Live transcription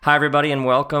Hi, everybody, and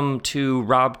welcome to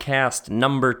Robcast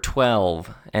number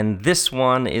 12. And this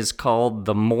one is called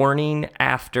The Morning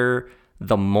After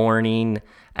the Morning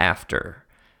After.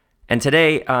 And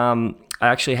today, I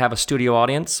actually have a studio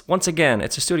audience. Once again,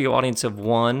 it's a studio audience of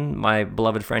one. My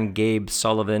beloved friend Gabe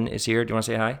Sullivan is here. Do you want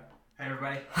to say hi? Hi,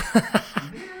 everybody.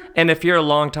 And if you're a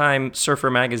longtime Surfer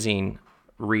Magazine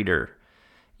reader,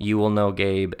 you will know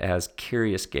Gabe as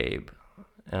Curious Gabe.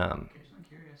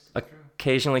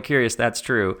 Occasionally curious, that's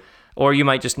true. Or you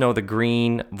might just know the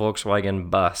green Volkswagen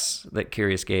bus that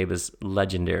Curious Gabe is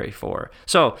legendary for.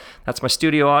 So that's my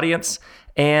studio audience.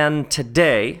 And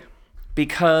today,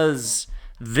 because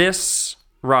this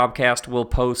Robcast will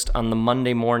post on the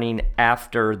Monday morning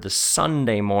after the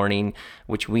Sunday morning,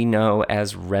 which we know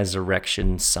as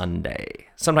Resurrection Sunday,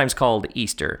 sometimes called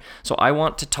Easter. So I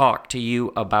want to talk to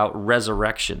you about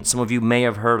resurrection. Some of you may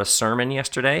have heard a sermon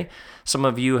yesterday. Some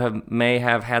of you may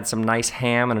have had some nice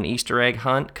ham and an Easter egg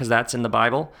hunt because that's in the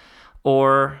Bible.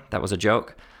 Or, that was a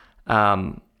joke.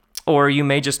 Or you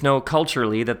may just know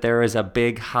culturally that there is a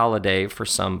big holiday for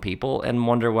some people and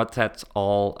wonder what that's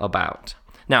all about.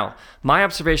 Now, my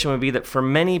observation would be that for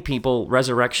many people,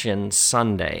 Resurrection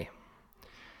Sunday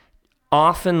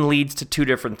often leads to two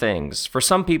different things. For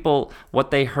some people,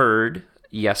 what they heard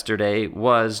yesterday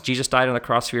was Jesus died on the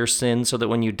cross for your sins so that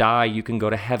when you die, you can go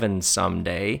to heaven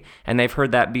someday. And they've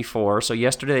heard that before. So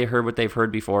yesterday they heard what they've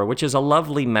heard before, which is a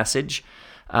lovely message.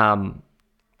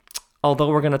 Although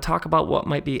we're going to talk about what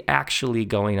might be actually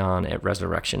going on at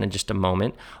Resurrection in just a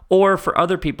moment. Or for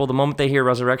other people, the moment they hear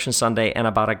Resurrection Sunday and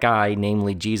about a guy,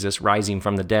 namely Jesus, rising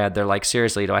from the dead, they're like,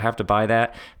 seriously, do I have to buy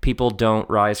that? People don't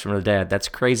rise from the dead. That's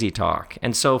crazy talk.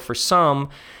 And so for some,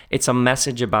 it's a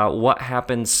message about what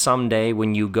happens someday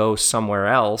when you go somewhere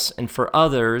else. And for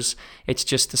others, it's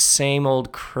just the same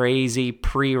old crazy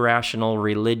pre-rational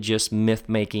religious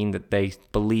myth-making that they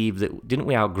believe that, didn't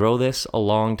we outgrow this a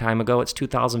long time ago? It's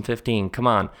 2015. Come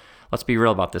on, let's be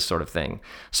real about this sort of thing.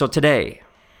 So today,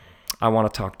 I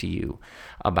want to talk to you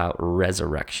about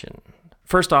resurrection.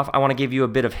 First off, I want to give you a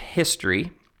bit of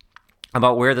history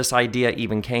about where this idea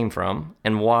even came from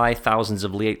and why thousands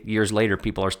of years later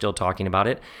people are still talking about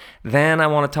it. Then I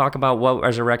want to talk about what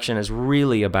resurrection is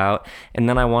really about, and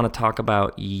then I want to talk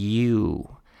about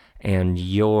you and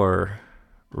your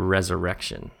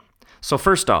resurrection. So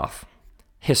first off,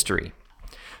 history.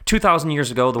 2,000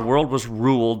 years ago, the world was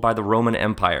ruled by the Roman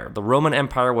Empire. The Roman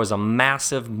Empire was a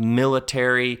massive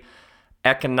military,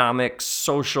 economic,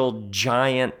 social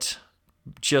giant,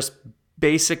 just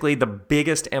basically the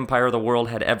biggest empire the world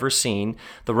had ever seen.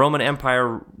 The Roman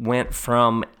Empire went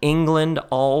from England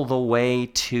all the way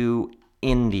to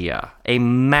India, a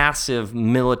massive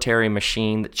military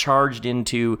machine that charged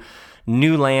into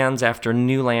new lands after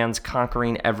new lands,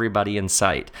 conquering everybody in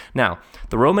sight. Now,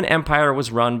 the Roman Empire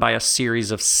was run by a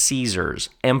series of Caesars,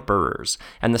 emperors,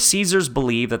 and the Caesars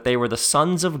believed that they were the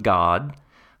sons of God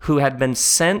who had been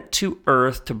sent to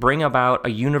earth to bring about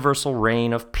a universal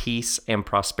reign of peace and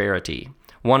prosperity.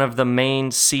 One of the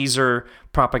main Caesar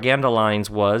propaganda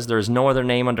lines was, "There is no other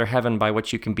name under heaven by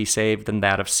which you can be saved than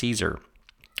that of Caesar."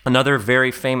 Another very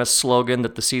famous slogan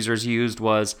that the Caesars used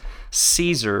was,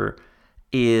 "Caesar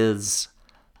is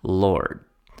Lord."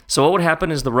 So what would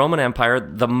happen is the Roman Empire,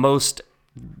 the most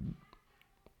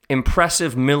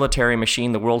impressive military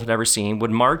machine the world had ever seen,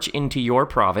 would march into your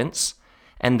province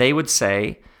and they would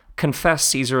say, "Confess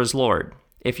Caesar is Lord."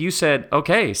 If you said,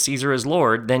 "Okay, Caesar is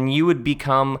Lord," then you would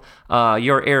become,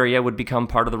 your area would become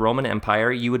part of the Roman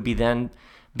Empire. You would begin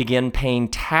paying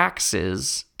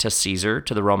taxes to Caesar,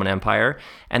 to the Roman Empire,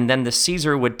 and then the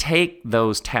Caesar would take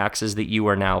those taxes that you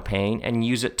are now paying and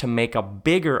use it to make a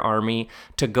bigger army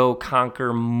to go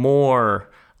conquer more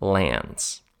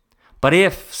lands. But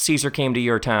if Caesar came to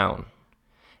your town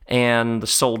and the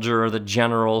soldier or the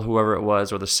general, whoever it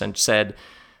was, or the said,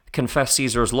 "Confess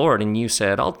Caesar is Lord," and you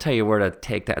said, "I'll tell you where to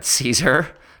take that, Caesar.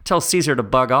 Tell Caesar to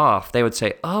bug off," they would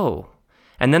say, "Oh."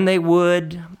 And then they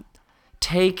would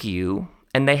take you,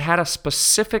 and they had a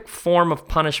specific form of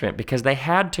punishment because they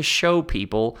had to show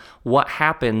people what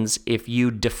happens if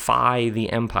you defy the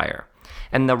empire.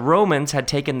 And the Romans had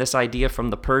taken this idea from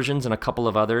the Persians and a couple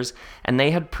of others, and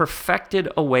they had perfected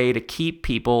a way to keep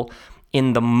people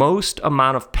in the most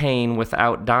amount of pain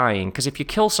without dying. Because if you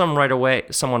kill someone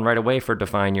right away for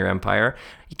defying your empire,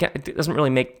 it doesn't really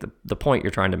make the point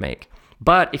you're trying to make.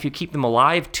 But if you keep them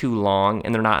alive too long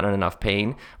and they're not in enough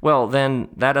pain, well, then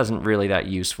that isn't really that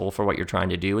useful for what you're trying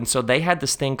to do. And so they had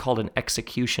this thing called an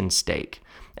execution stake.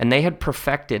 And they had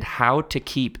perfected how to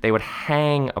they would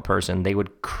hang a person, they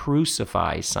would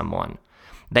crucify someone.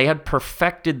 They had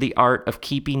perfected the art of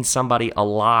keeping somebody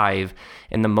alive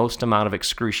in the most amount of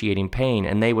excruciating pain,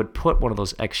 and they would put one of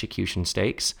those execution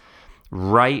stakes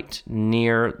right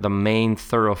near the main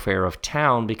thoroughfare of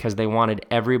town because they wanted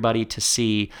everybody to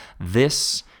see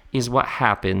this is what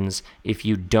happens if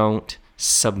you don't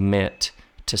submit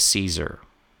to Caesar.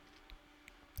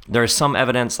 There's some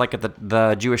evidence, like at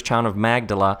the Jewish town of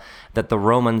Magdala, that the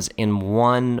Romans in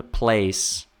one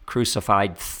place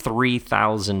crucified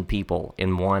 3,000 people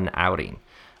in one outing.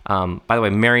 By the way,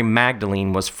 Mary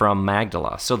Magdalene was from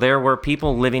Magdala. So there were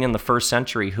people living in the first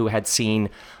century who had seen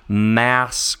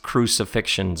mass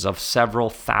crucifixions of several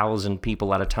thousand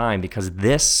people at a time, because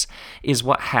this is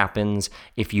what happens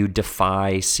if you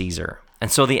defy Caesar. And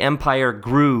so the empire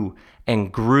grew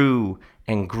and grew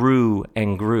and grew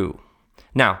and grew.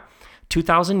 Now,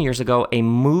 2,000 years ago, a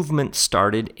movement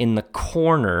started in the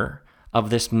corner of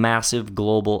this massive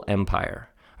global empire.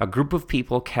 A group of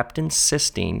people kept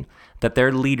insisting that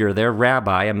their leader, their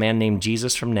rabbi, a man named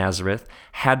Jesus from Nazareth,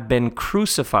 had been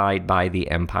crucified by the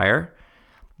empire,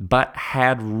 but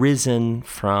had risen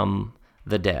from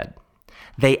the dead.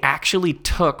 They actually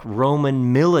took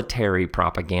Roman military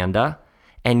propaganda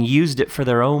and used it for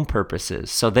their own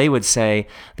purposes. So they would say,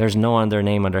 there's no other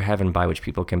name under heaven by which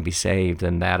people can be saved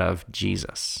than that of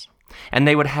Jesus. And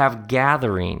they would have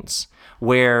gatherings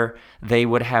where they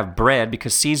would have bread,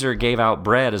 because Caesar gave out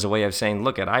bread as a way of saying,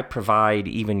 look, I provide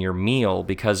even your meal,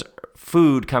 because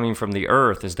food coming from the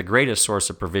earth is the greatest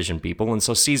source of provision, people. And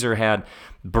so Caesar had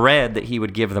bread that he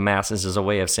would give the masses as a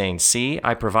way of saying, see,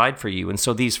 I provide for you. And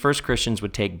so these first Christians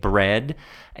would take bread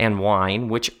and wine,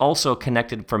 which also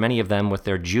connected for many of them with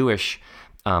their Jewish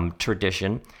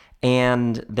tradition,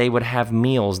 and they would have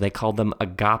meals. They called them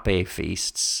agape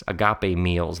feasts, agape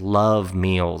meals, love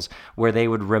meals, where they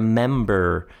would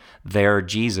remember their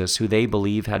Jesus, who they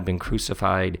believe had been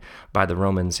crucified by the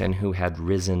Romans and who had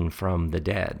risen from the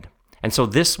dead. And so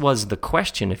this was the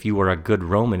question, if you were a good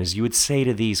Roman, is you would say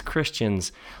to these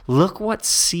Christians, look what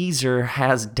Caesar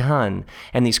has done.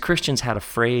 And these Christians had a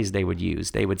phrase they would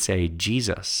use. They would say,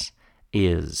 Jesus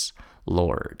is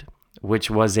Lord, which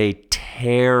was a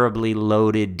terribly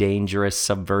loaded, dangerous,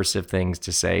 subversive things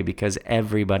to say, because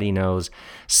everybody knows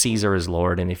Caesar is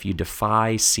Lord, and if you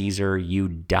defy Caesar, you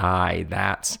die.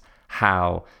 That's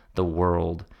how the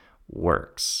world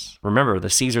works. Remember, the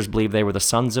Caesars believed they were the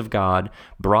sons of God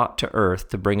brought to earth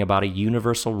to bring about a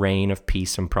universal reign of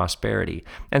peace and prosperity.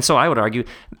 And so I would argue,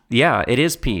 yeah, it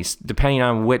is peace, depending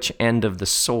on which end of the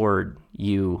sword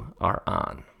you are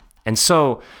on. And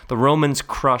so the Romans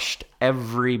crushed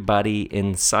everybody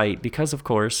in sight because, of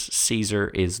course, Caesar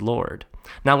is Lord.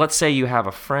 Now, let's say you have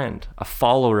a friend, a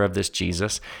follower of this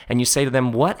Jesus, and you say to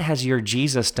them, what has your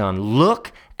Jesus done?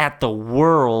 Look at the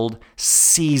world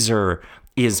Caesar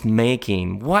is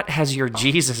making. What has your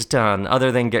Jesus done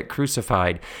other than get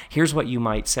crucified? Here's what you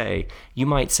might say. You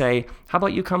might say, how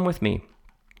about you come with me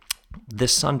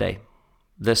this Sunday,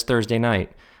 this Thursday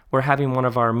night? We're having one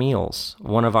of our meals,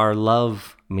 one of our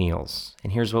love meals.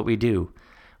 And here's what we do.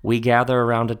 We gather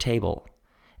around a table,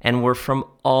 and we're from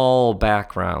all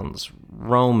backgrounds,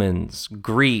 Romans,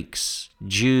 Greeks,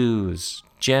 Jews,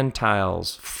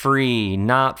 Gentiles, free,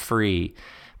 not free,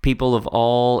 people of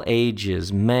all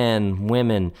ages, men,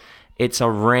 women. It's a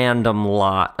random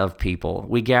lot of people.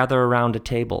 We gather around a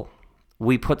table.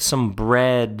 We put some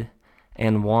bread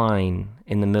and wine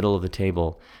in the middle of the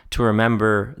table to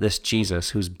remember this Jesus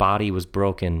whose body was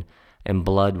broken and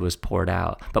blood was poured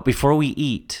out. But before we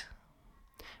eat,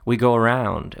 we go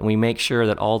around and we make sure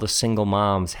that all the single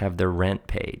moms have their rent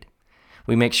paid.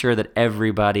 We make sure that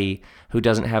everybody who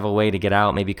doesn't have a way to get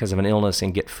out, maybe because of an illness,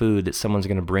 and get food, that someone's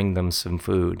going to bring them some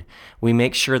food. We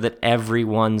make sure that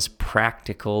everyone's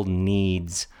practical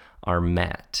needs are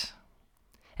met.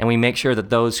 And we make sure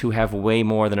that those who have way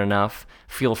more than enough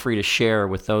feel free to share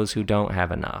with those who don't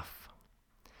have enough.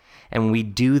 And we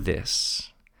do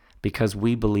this because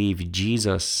we believe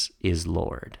Jesus is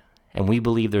Lord. And we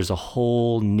believe there's a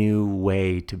whole new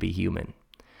way to be human.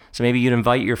 So maybe you'd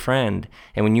invite your friend,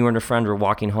 and when you and a friend were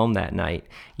walking home that night,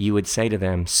 you would say to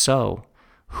them, so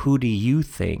who do you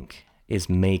think is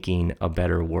making a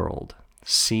better world,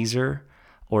 Caesar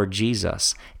or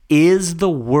Jesus? Is the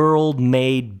world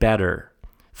made better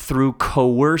through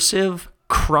coercive,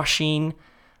 crushing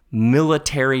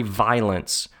military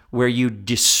violence where you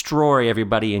destroy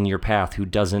everybody in your path who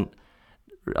doesn't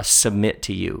submit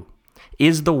to you?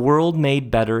 Is the world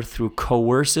made better through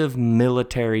coercive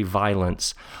military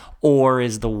violence, or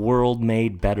is the world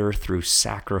made better through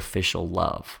sacrificial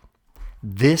love?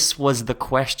 This was the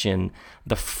question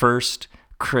the first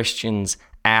Christians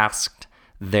asked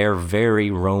their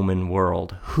very Roman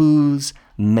world. Who's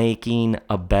making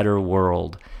a better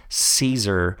world?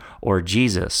 Caesar or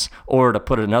Jesus? Or to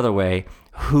put it another way,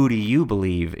 who do you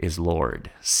believe is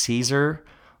Lord? Caesar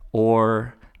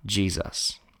or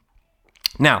Jesus?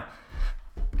 Now,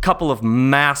 a couple of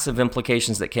massive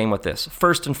implications that came with this.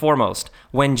 First and foremost,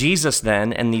 when Jesus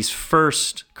then and these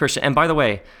first Christian, and by the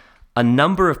way, a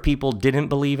number of people didn't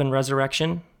believe in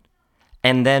resurrection.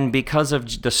 And then because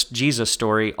of the Jesus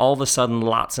story, all of a sudden,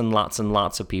 lots and lots and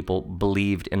lots of people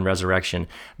believed in resurrection.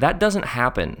 That doesn't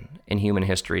happen in human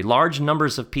history. Large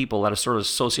numbers of people at a sort of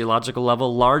sociological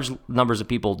level, large numbers of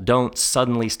people don't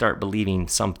suddenly start believing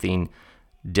something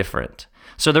different.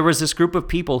 So there was this group of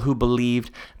people who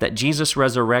believed that Jesus'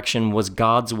 resurrection was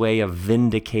God's way of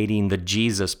vindicating the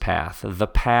Jesus path, the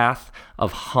path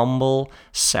of humble,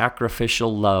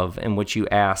 sacrificial love in which you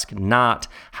ask not,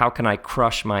 how can I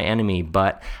crush my enemy,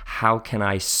 but how can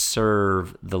I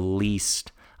serve the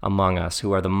least among us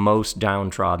who are the most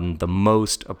downtrodden, the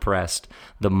most oppressed,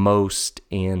 the most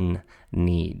in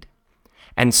need.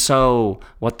 And so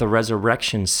what the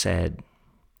resurrection said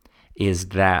is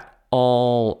that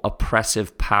all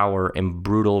oppressive power and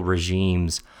brutal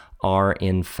regimes are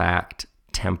in fact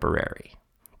temporary.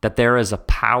 That there is a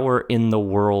power in the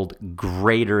world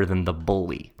greater than the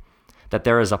bully. That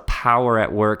there is a power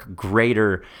at work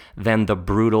greater than the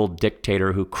brutal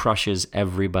dictator who crushes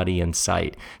everybody in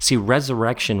sight. See,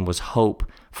 resurrection was hope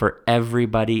for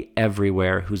everybody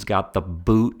everywhere who's got the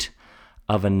boot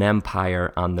of an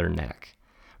empire on their neck.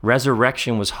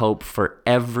 Resurrection was hope for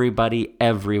everybody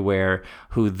everywhere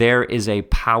who there is a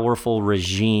powerful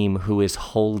regime who is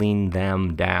holding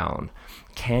them down.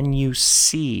 Can you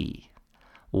see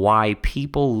why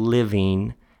people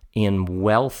living in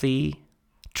wealthy,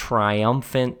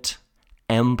 triumphant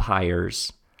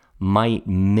empires might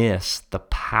miss the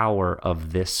power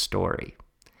of this story?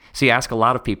 So you ask a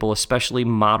lot of people, especially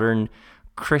modern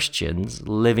Christians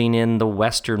living in the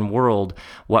Western world,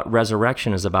 what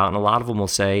resurrection is about. And a lot of them will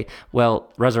say,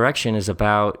 well, resurrection is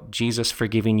about Jesus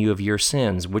forgiving you of your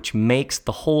sins, which makes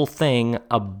the whole thing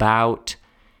about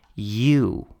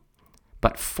you.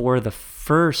 But for the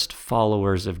first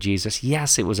followers of Jesus,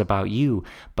 yes, it was about you,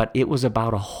 but it was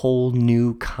about a whole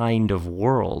new kind of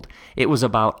world. It was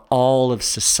about all of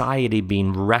society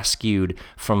being rescued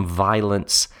from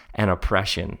violence and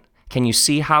oppression. Can you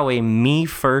see how a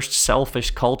me-first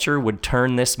selfish culture would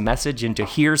turn this message into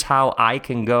here's how I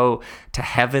can go to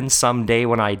heaven someday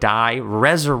when I die?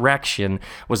 Resurrection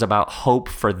was about hope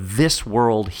for this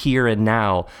world here and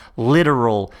now.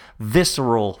 Literal,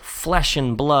 visceral, flesh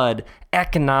and blood,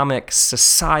 economic,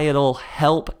 societal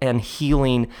help and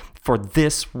healing for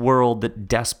this world that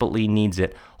desperately needs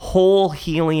it. Whole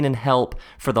healing and help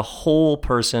for the whole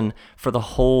person, for the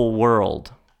whole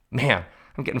world. Man,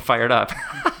 I'm getting fired up.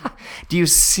 Do you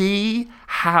see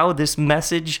how this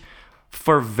message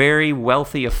for very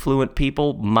wealthy, affluent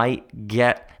people might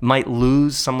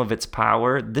lose some of its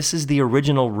power? This is the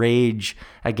original rage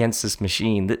against the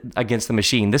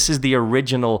machine. This is the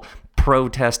original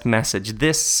protest message.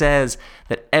 This says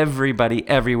that everybody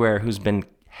everywhere who's been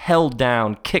held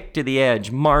down, kicked to the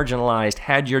edge, marginalized,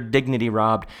 had your dignity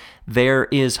robbed, there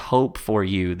is hope for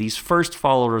you. These first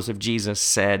followers of Jesus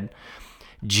said,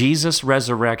 Jesus'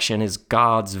 resurrection is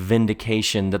God's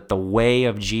vindication that the way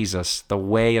of Jesus, the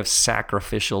way of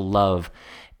sacrificial love,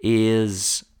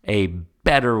 is a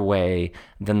better way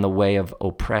than the way of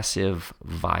oppressive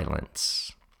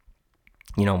violence.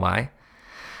 You know why?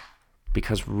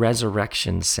 Because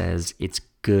resurrection says it's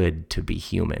good to be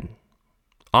human.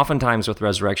 Oftentimes with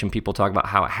resurrection, people talk about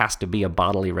how it has to be a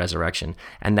bodily resurrection,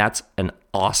 and that's an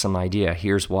awesome idea.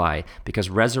 Here's why. Because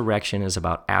resurrection is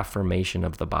about affirmation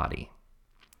of the body.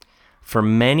 For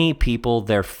many people,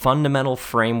 their fundamental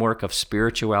framework of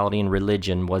spirituality and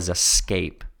religion was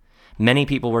escape. Many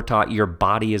people were taught your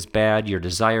body is bad, your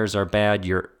desires are bad,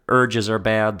 your urges are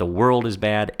bad, the world is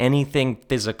bad, anything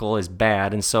physical is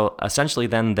bad. And so essentially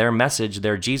then their message,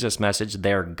 their Jesus message,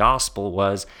 their gospel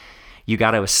was you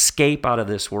got to escape out of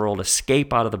this world,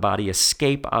 escape out of the body,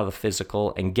 escape out of the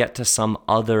physical, and get to some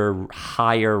other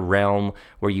higher realm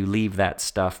where you leave that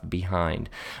stuff behind.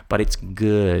 But it's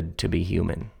good to be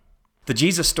human. The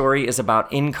Jesus story is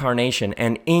about incarnation,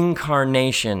 and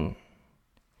incarnation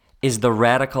is the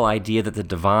radical idea that the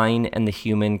divine and the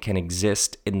human can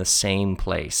exist in the same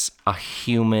place, a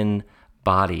human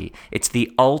body. It's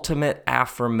the ultimate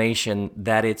affirmation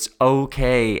that it's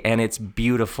okay and it's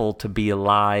beautiful to be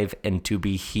alive and to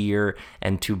be here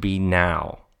and to be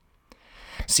now.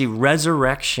 See,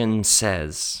 resurrection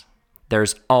says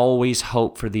There's always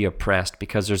hope for the oppressed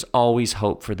because there's always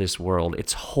hope for this world.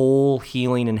 It's whole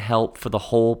healing and help for the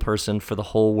whole person, for the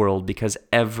whole world, because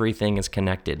everything is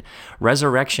connected.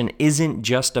 Resurrection isn't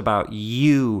just about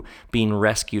you being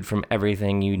rescued from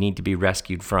everything you need to be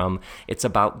rescued from. It's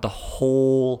about the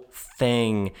whole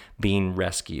thing being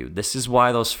rescued. This is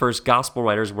why those first gospel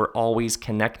writers were always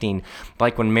connecting.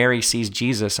 Like when Mary sees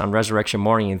Jesus on resurrection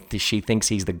morning and she thinks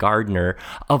he's the gardener.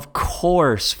 Of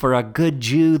course, for a good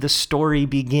Jew, the story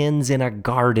begins in a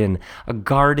garden. A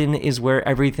garden is where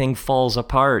everything falls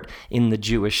apart in the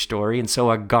Jewish story. And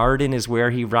so a garden is where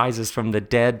he rises from the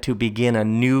dead to begin a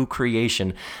new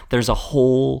creation. There's a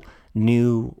whole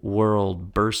new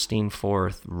world bursting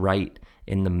forth right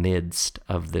in the midst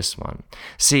of this one.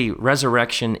 See,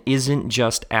 resurrection isn't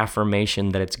just affirmation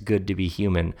that it's good to be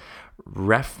human.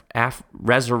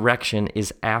 Resurrection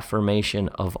is affirmation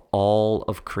of all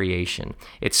of creation.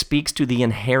 It speaks to the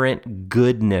inherent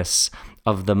goodness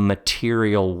of the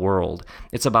material world.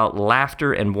 It's about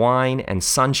laughter and wine and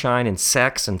sunshine and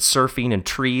sex and surfing and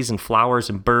trees and flowers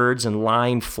and birds and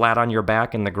lying flat on your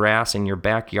back in the grass in your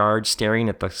backyard staring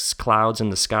at the clouds in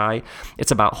the sky.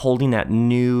 It's about holding that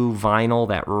new vinyl,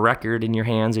 that record in your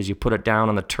hands as you put it down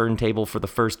on the turntable for the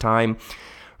first time.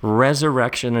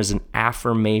 Resurrection is an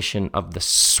affirmation of the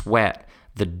sweat,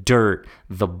 the dirt,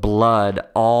 the blood,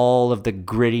 all of the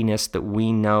grittiness that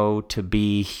we know to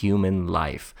be human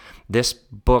life. This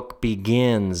book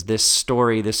begins, this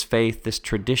story, this faith, this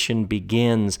tradition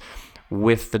begins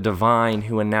with the divine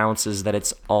who announces that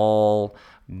it's all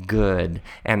good.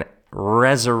 And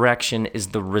resurrection is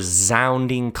the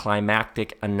resounding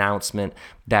climactic announcement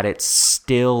that it's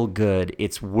still good.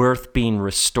 It's worth being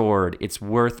restored. It's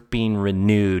worth being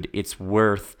renewed. It's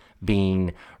worth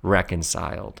being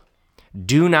reconciled.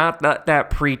 Do not let that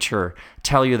preacher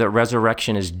tell you that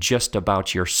resurrection is just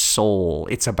about your soul.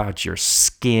 It's about your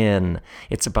skin.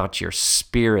 It's about your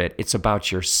spirit. It's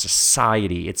about your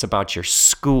society. It's about your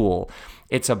school.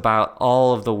 It's about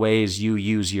all of the ways you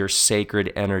use your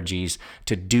sacred energies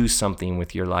to do something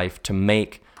with your life to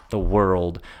make the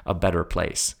world a better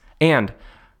place. And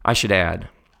I should add,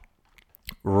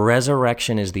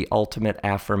 resurrection is the ultimate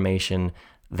affirmation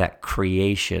that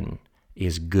creation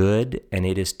is good and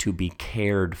it is to be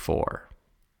cared for.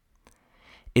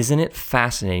 Isn't it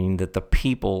fascinating that the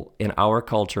people in our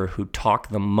culture who talk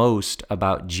the most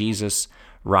about Jesus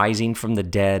rising from the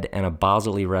dead and a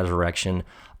bodily resurrection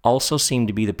also seem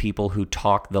to be the people who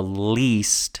talk the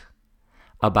least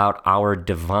about our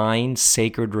divine,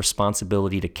 sacred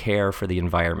responsibility to care for the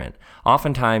environment?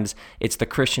 Oftentimes, it's the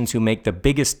Christians who make the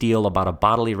biggest deal about a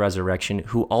bodily resurrection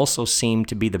who also seem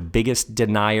to be the biggest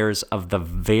deniers of the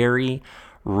very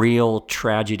real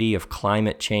tragedy of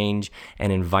climate change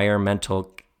and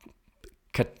environmental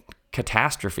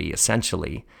catastrophe,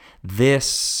 essentially.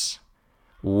 This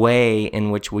way in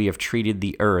which we have treated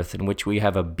the earth, in which we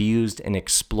have abused and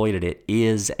exploited it,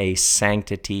 is a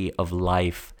sanctity of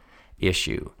life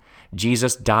issue.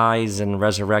 Jesus dies and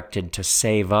resurrected to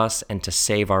save us and to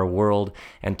save our world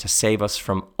and to save us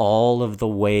from all of the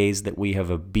ways that we have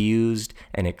abused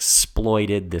and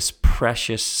exploited this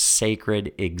precious,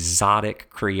 sacred, exotic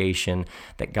creation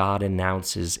that God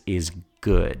announces is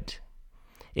good.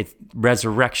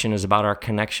 Resurrection is about our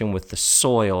connection with the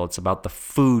soil. It's about the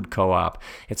food co-op.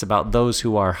 It's about those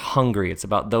who are hungry. It's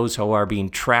about those who are being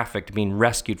trafficked, being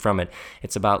rescued from it.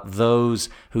 It's about those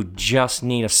who just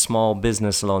need a small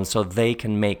business loan so they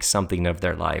can make something of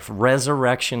their life.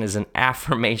 Resurrection is an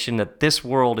affirmation that this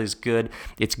world is good.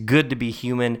 It's good to be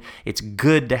human. It's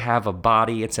good to have a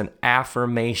body. It's an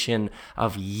affirmation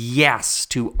of yes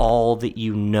to all that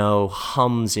you know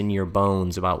hums in your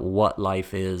bones about what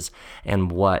life is and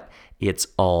what it's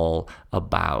all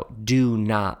about. Do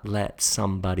not let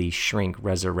somebody shrink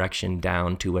resurrection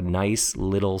down to a nice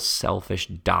little selfish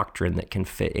doctrine that can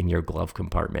fit in your glove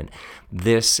compartment.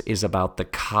 This is about the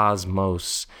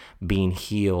cosmos being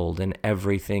healed and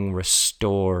everything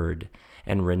restored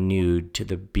and renewed to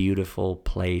the beautiful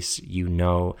place you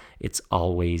know it's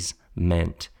always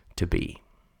meant to be.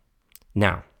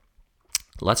 Now,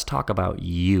 let's talk about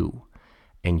you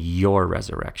and your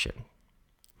resurrection.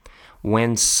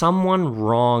 When someone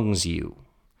wrongs you,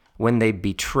 when they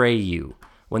betray you,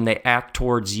 when they act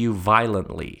towards you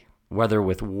violently, whether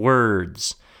with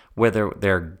words, whether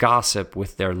their gossip,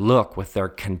 with their look, with their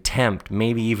contempt,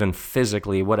 maybe even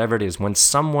physically, whatever it is, when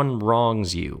someone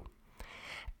wrongs you,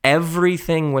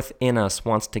 everything within us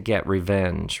wants to get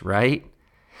revenge, right?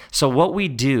 So what we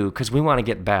do, because we want to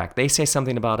get back, they say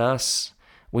something about us,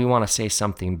 we want to say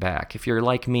something back. If you're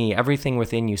like me, everything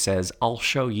within you says, I'll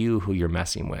show you who you're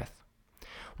messing with.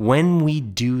 When we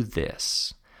do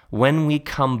this, When we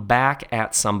come back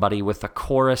at somebody with a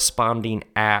corresponding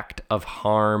act of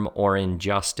harm or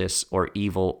injustice or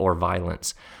evil or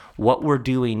violence, what we're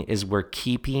doing is we're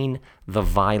keeping the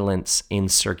violence in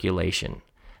circulation.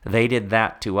 They did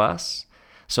that to us,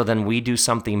 so then we do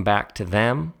something back to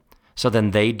them, so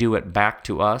then they do it back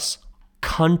to us.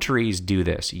 Countries do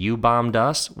this. You bombed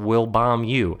us, we'll bomb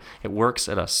you. It works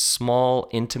at a small,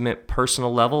 intimate,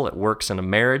 personal level. It works in a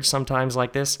marriage sometimes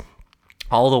like this,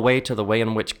 all the way to the way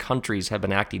in which countries have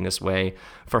been acting this way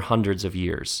for hundreds of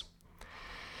years.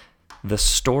 The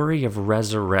story of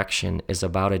resurrection is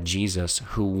about a Jesus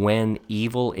who, when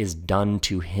evil is done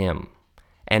to him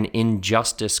and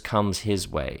injustice comes his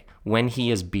way, when he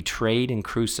is betrayed and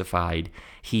crucified,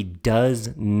 he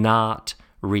does not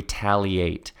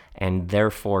retaliate and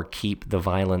therefore keep the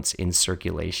violence in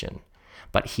circulation.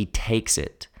 But he takes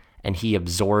it and he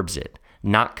absorbs it,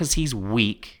 not because he's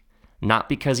weak, not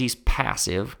because he's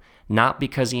passive, not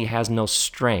because he has no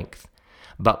strength,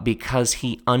 but because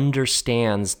he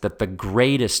understands that the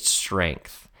greatest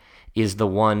strength is the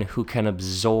one who can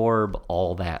absorb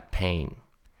all that pain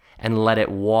and let it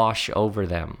wash over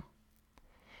them.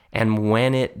 And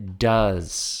when it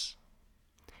does,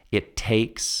 it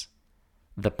takes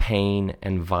the pain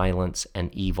and violence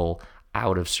and evil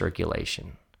out of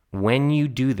circulation. When you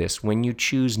do this, when you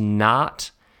choose not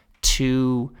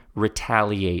to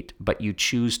retaliate, but you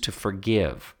choose to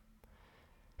forgive.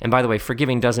 And by the way,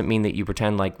 forgiving doesn't mean that you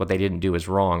pretend like what they didn't do is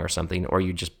wrong or something, or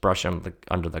you just brush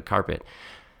under the carpet.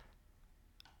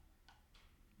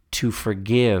 To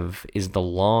forgive is the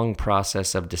long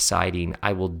process of deciding,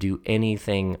 I will do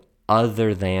anything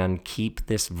other than keep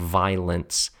this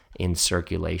violence in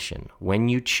circulation. When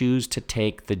you choose to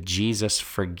take the Jesus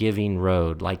forgiving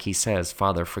road, like he says,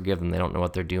 Father, forgive them, they don't know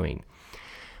what they're doing.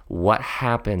 What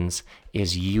happens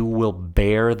is you will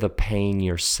bear the pain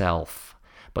yourself,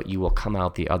 but you will come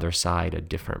out the other side a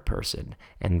different person.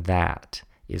 And that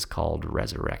is called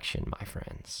resurrection, my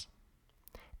friends.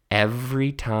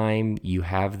 Every time you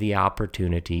have the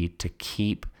opportunity to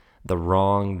keep the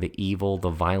wrong, the evil, the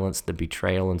violence, the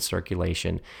betrayal in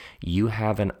circulation, you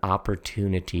have an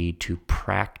opportunity to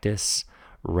practice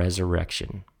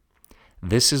resurrection.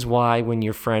 This is why when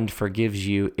your friend forgives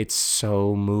you, it's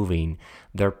so moving.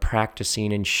 They're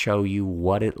practicing and show you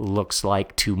what it looks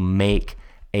like to make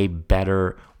a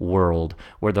better world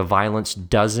where the violence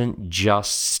doesn't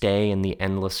just stay in the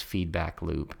endless feedback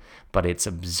loop, but it's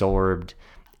absorbed,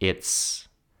 it's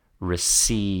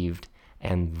received,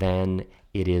 and then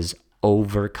it is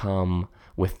overcome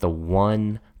with the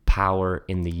one power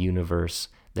in the universe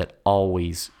that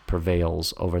always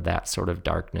prevails over that sort of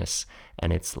darkness,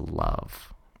 and it's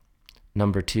love.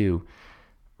 Number 2,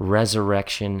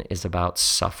 resurrection is about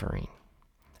suffering.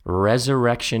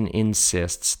 Resurrection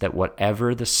insists that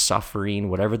whatever the suffering,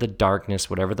 whatever the darkness,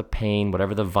 whatever the pain,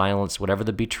 whatever the violence, whatever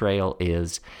the betrayal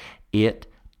is, it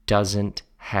doesn't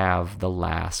have the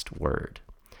last word.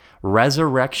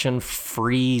 Resurrection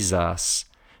frees us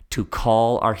to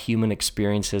call our human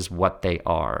experiences what they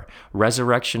are.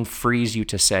 Resurrection frees you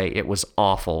to say, it was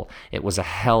awful, it was a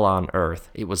hell on earth,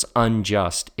 it was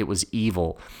unjust, it was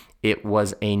evil, it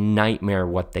was a nightmare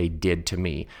what they did to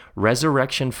me.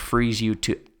 Resurrection frees you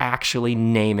to actually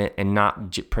name it and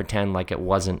not pretend like it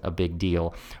wasn't a big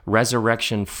deal.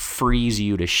 Resurrection frees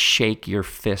you to shake your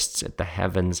fists at the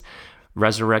heavens.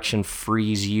 Resurrection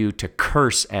frees you to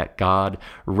curse at God.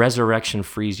 Resurrection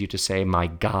frees you to say, my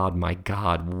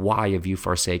God, why have you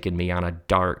forsaken me on a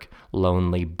dark,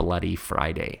 lonely, bloody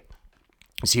Friday?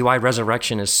 See why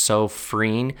resurrection is so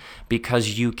freeing?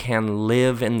 Because you can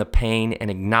live in the pain and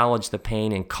acknowledge the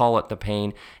pain and call it the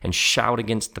pain and shout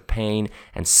against the pain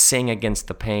and sing against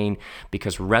the pain,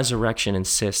 because resurrection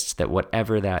insists that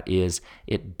whatever that is,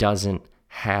 it doesn't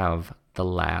have the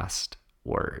last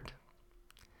word.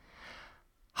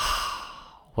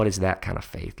 What is that kind of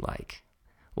faith like?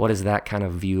 What is that kind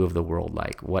of view of the world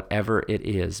like? Whatever it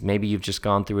is, maybe you've just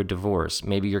gone through a divorce.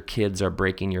 Maybe your kids are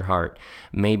breaking your heart.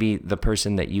 Maybe the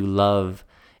person that you love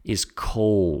is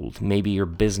cold. Maybe your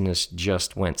business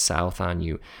just went south on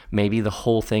you. Maybe the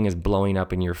whole thing is blowing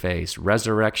up in your face.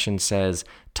 Resurrection says,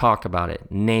 talk about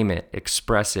it, name it,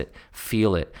 express it,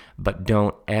 feel it, but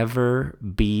don't ever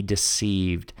be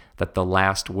deceived that the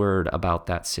last word about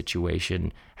that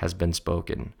situation has been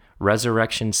spoken.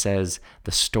 Resurrection says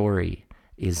the story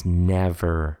is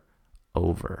never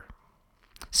over.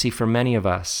 See, for many of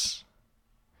us,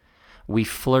 we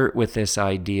flirt with this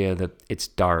idea that it's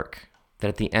dark, that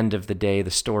at the end of the day, the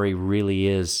story really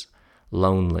is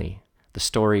lonely. The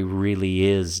story really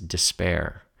is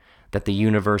despair. That the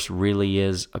universe really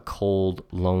is a cold,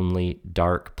 lonely,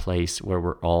 dark place where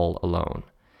we're all alone.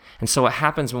 And so what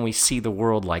happens when we see the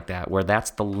world like that, where that's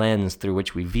the lens through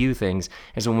which we view things,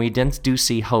 is when we then do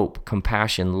see hope,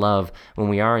 compassion, love, when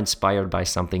we are inspired by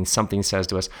something, something says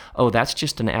to us, oh, that's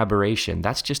just an aberration.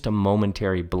 That's just a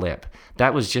momentary blip.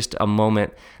 That was just a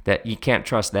moment that you can't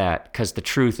trust that, because the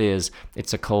truth is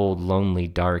it's a cold, lonely,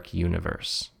 dark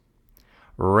universe.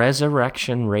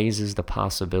 Resurrection raises the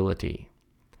possibility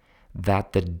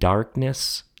that the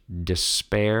darkness,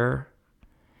 despair,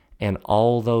 and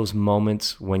all those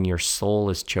moments when your soul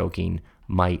is choking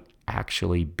might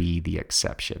actually be the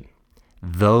exception.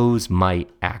 Those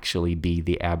might actually be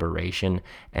the aberration,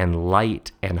 and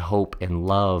light and hope and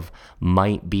love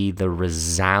might be the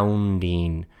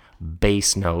resounding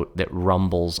bass note that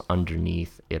rumbles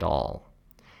underneath it all.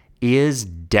 Is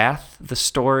death the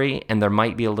story, and there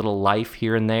might be a little life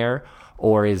here and there,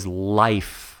 or is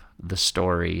life the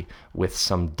story with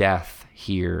some death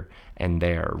here and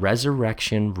there?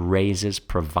 Resurrection raises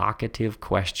provocative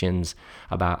questions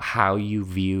about how you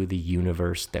view the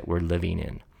universe that we're living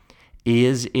in.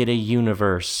 Is it a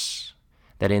universe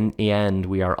that in the end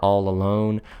we are all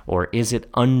alone, or is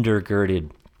it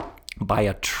undergirded by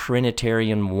a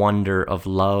Trinitarian wonder of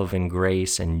love and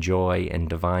grace and joy and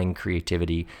divine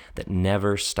creativity that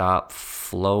never stop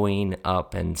flowing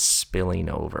up and spilling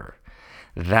over?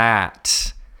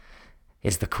 That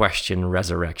is the question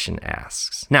resurrection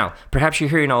asks. Now, perhaps you're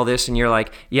hearing all this and you're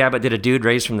like, yeah, but did a dude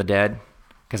raise from the dead?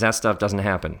 Because that stuff doesn't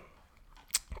happen.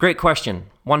 Great question.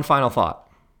 One final thought.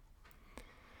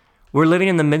 We're living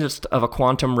in the midst of a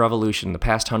quantum revolution. The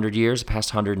past 100 years, the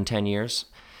past 110 years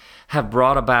have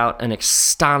brought about an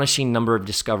astonishing number of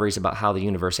discoveries about how the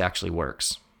universe actually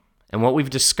works. And what we've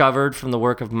discovered from the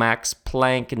work of Max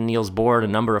Planck and Niels Bohr, and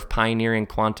a number of pioneering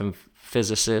quantum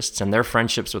physicists and their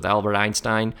friendships with Albert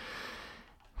Einstein,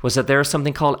 was that there is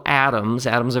something called atoms.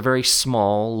 Atoms are very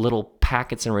small, little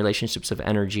packets and relationships of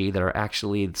energy that are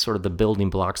actually sort of the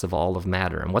building blocks of all of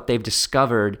matter. And what they've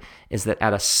discovered is that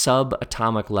at a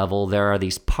subatomic level, there are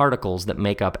these particles that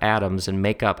make up atoms, and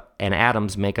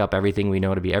atoms make up everything we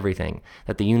know to be everything.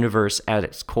 That the universe at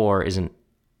its core is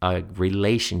a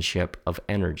relationship of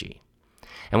energy.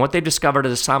 And what they've discovered at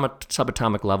the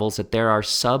subatomic level is that there are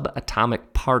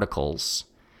subatomic particles.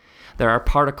 There are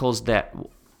particles that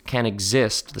can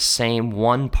exist, the same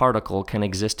one particle can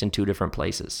exist in two different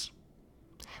places.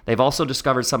 They've also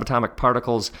discovered subatomic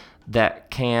particles that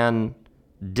can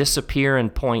disappear in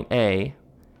point A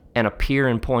and appear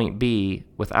in point B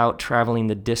without traveling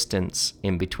the distance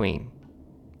in between.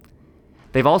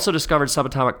 They've also discovered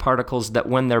subatomic particles that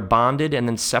when they're bonded and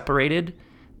then separated,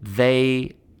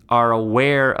 they are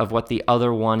aware of what the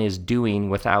other one is doing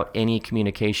without any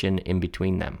communication in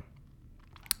between them.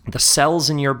 The cells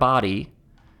in your body,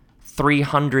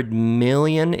 300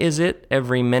 million is it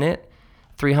every minute?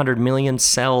 300 million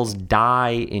cells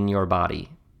die in your body.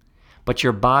 But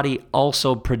your body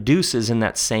also produces in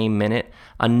that same minute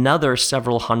another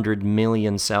several hundred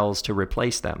million cells to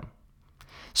replace them.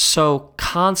 So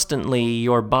constantly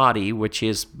your body, which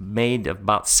is made of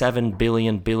about 7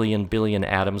 billion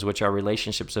atoms, which are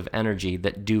relationships of energy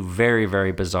that do very,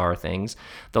 very bizarre things.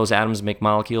 Those atoms make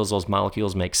molecules, those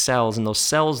molecules make cells, and those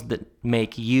cells that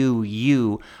make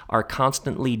you are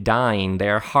constantly dying. They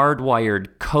are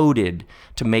hardwired, coded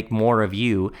to make more of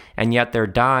you, and yet they're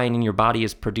dying, and your body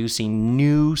is producing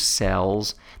new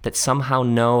cells that somehow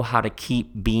know how to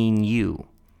keep being you.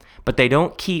 But they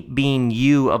don't keep being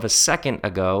you of a second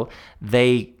ago.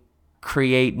 They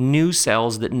create new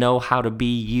cells that know how to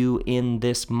be you in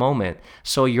this moment.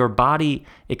 So your body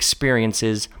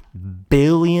experiences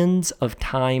billions of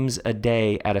times a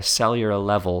day at a cellular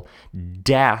level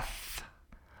death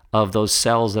of those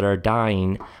cells that are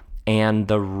dying and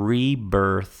the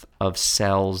rebirth of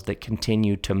cells that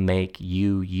continue to make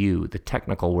you. The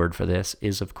technical word for this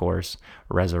is, of course,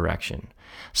 resurrection.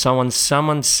 So when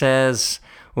someone says,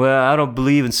 well, I don't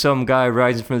believe in some guy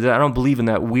rising from the dead, I don't believe in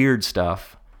that weird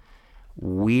stuff.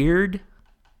 Weird,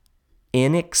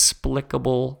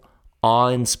 inexplicable,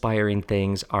 awe-inspiring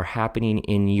things are happening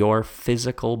in your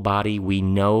physical body. We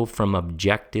know from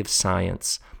objective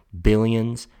science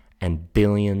billions and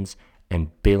billions and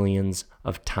billions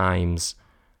of times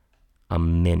a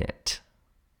minute.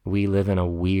 We live in a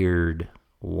weird,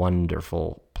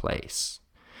 wonderful place.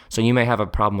 So you may have a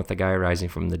problem with the guy rising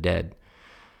from the dead.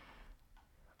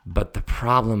 But the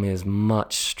problem is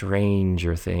much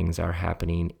stranger things are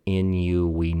happening in you,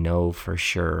 we know for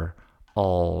sure,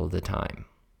 all the time.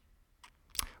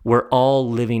 We're all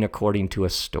living according to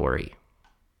a story.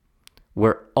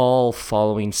 We're all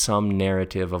following some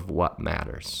narrative of what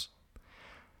matters.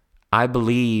 I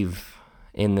believe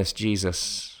in this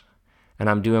Jesus, And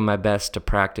I'm doing my best to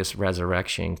practice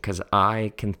resurrection because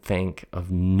I can think of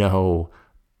no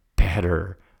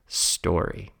better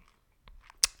story.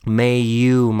 May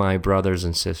you, my brothers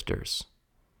and sisters,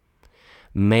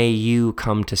 may you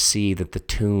come to see that the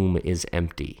tomb is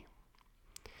empty.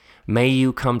 May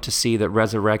you come to see that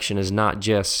resurrection is not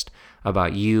just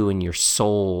about you and your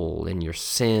soul and your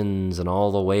sins and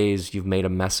all the ways you've made a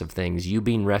mess of things, you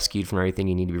being rescued from everything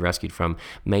you need to be rescued from.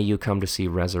 May you come to see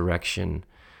resurrection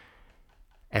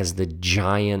as the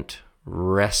giant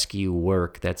rescue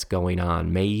work that's going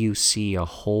on. May you see a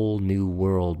whole new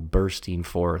world bursting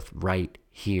forth right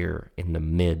here in the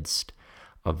midst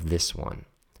of this one.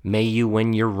 May you,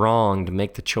 when you're wronged,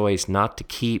 make the choice not to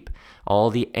keep all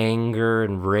the anger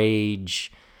and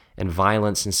rage and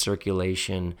violence in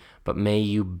circulation, but may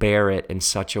you bear it in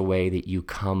such a way that you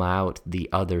come out the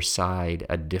other side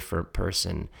a different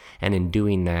person. And in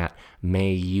doing that,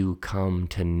 may you come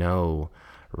to know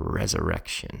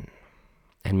resurrection.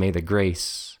 And may the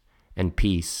grace and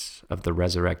peace of the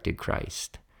resurrected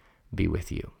Christ be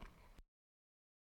with you.